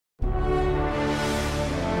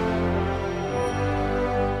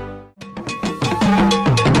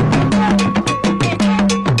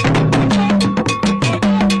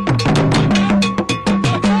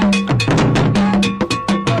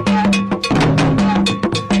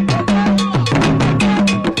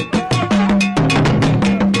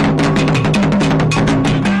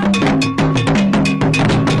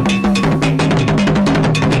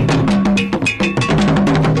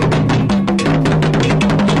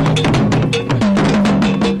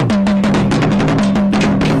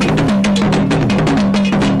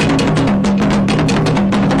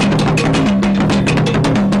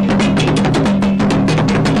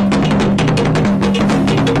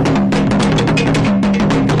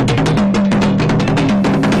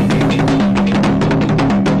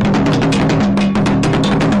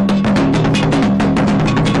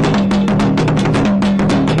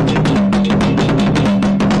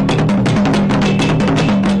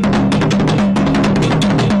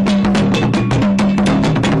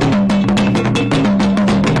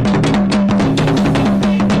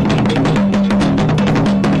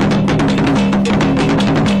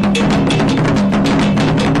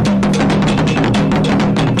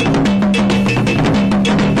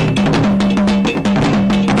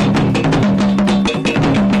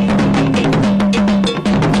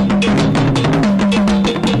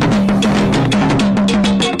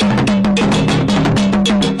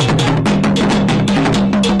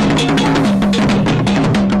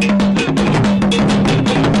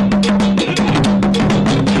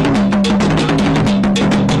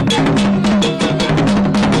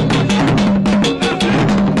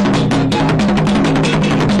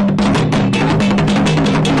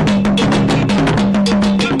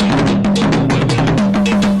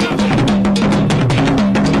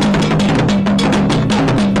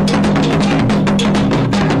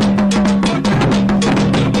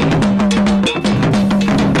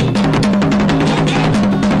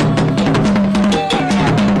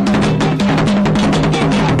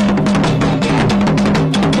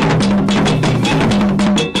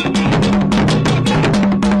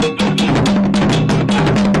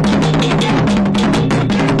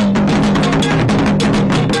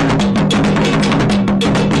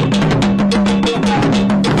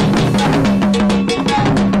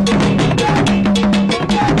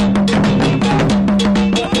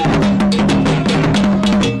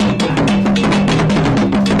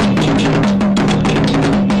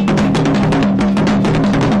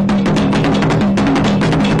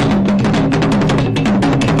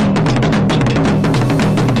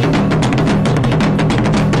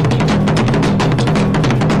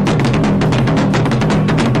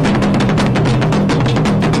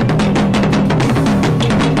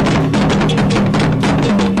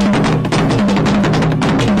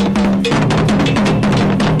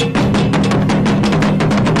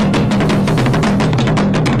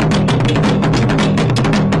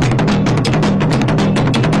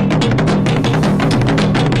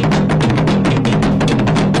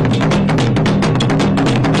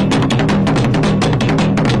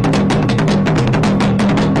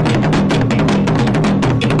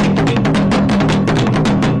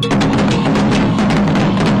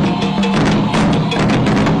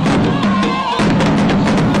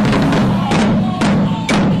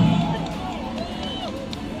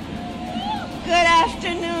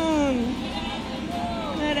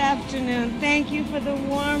Thank you for the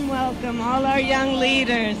warm welcome. All our young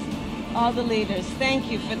leaders, all the leaders,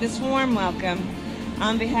 thank you for this warm welcome.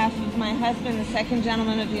 On behalf of my husband, the second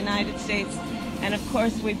gentleman of the United States, and of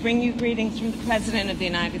course we bring you greetings from the President of the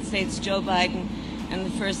United States, Joe Biden, and the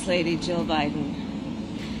First Lady, Jill Biden.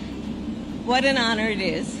 What an honor it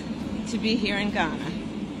is to be here in Ghana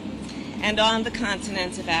and on the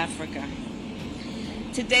continent of Africa.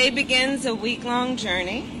 Today begins a week-long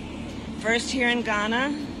journey, first here in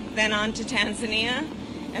Ghana, then on to Tanzania,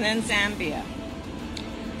 and then Zambia.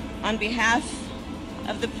 On behalf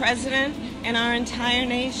of the President and our entire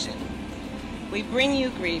nation, we bring you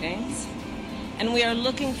greetings, and we are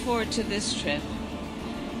looking forward to this trip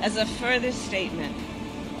as a further statement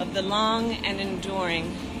of the long and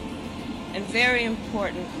enduring and very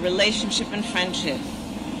important relationship and friendship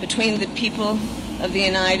between the people of the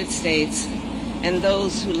United States and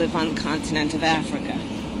those who live on the continent of Africa.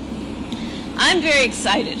 I'm very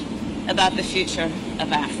excited about the future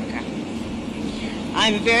of Africa.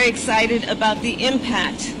 I'm very excited about the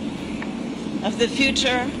impact of the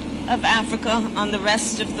future of Africa on the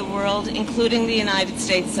rest of the world, including the United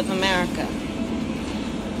States of America.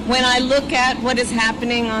 When I look at what is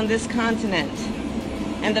happening on this continent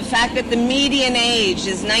and the fact that the median age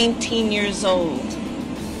is 19 years old,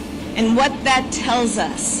 and what that tells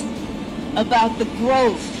us about the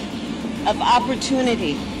growth of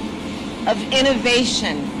opportunity, of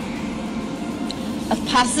innovation, of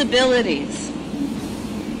possibilities,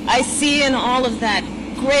 I see in all of that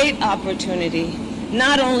great opportunity,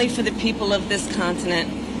 not only for the people of this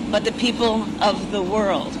continent, but the people of the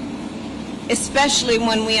world, especially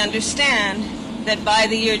when we understand that by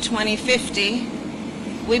the year 2050,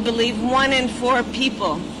 we believe 1 in 4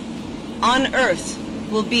 people on Earth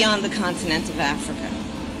will be on the continent of Africa.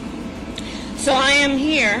 So I am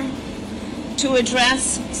here to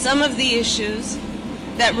address some of the issues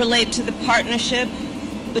that relate to the partnership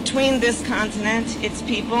between this continent, its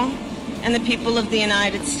people, and the people of the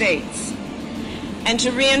United States, and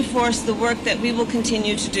to reinforce the work that we will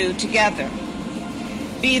continue to do together,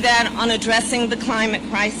 be that on addressing the climate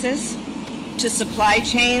crisis, to supply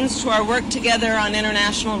chains, to our work together on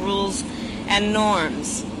international rules and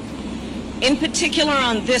norms. In particular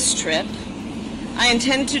on this trip, I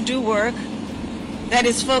intend to do work that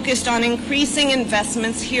is focused on increasing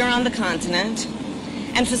investments here on the continent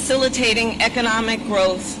and facilitating economic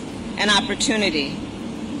growth and opportunity,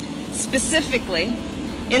 specifically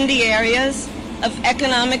in the areas of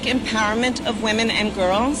economic empowerment of women and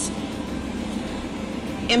girls,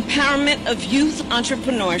 empowerment of youth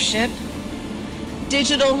entrepreneurship,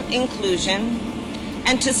 digital inclusion,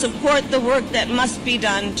 and to support the work that must be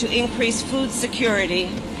done to increase food security,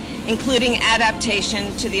 including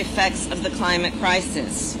adaptation to the effects of the climate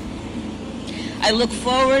crisis. I look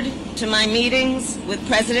forward to my meetings with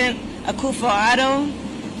President Akufo-Addo,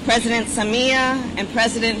 President Samia, and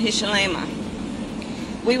President Hichilema.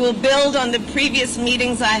 We will build on the previous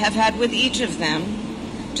meetings I have had with each of them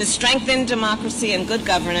to strengthen democracy and good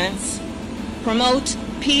governance, promote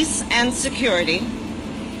peace and security,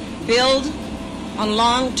 build on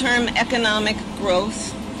long-term economic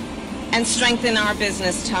growth, and strengthen our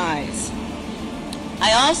business ties.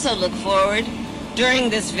 I also look forward during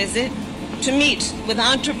this visit to meet with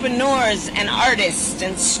entrepreneurs and artists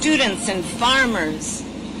and students and farmers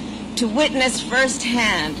to witness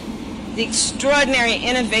firsthand the extraordinary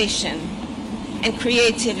innovation and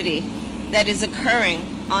creativity that is occurring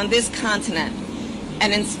on this continent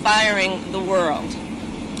and inspiring the world.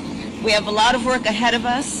 We have a lot of work ahead of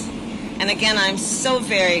us, and again, I'm so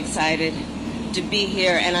very excited to be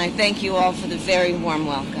here, and I thank you all for the very warm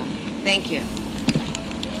welcome. Thank you.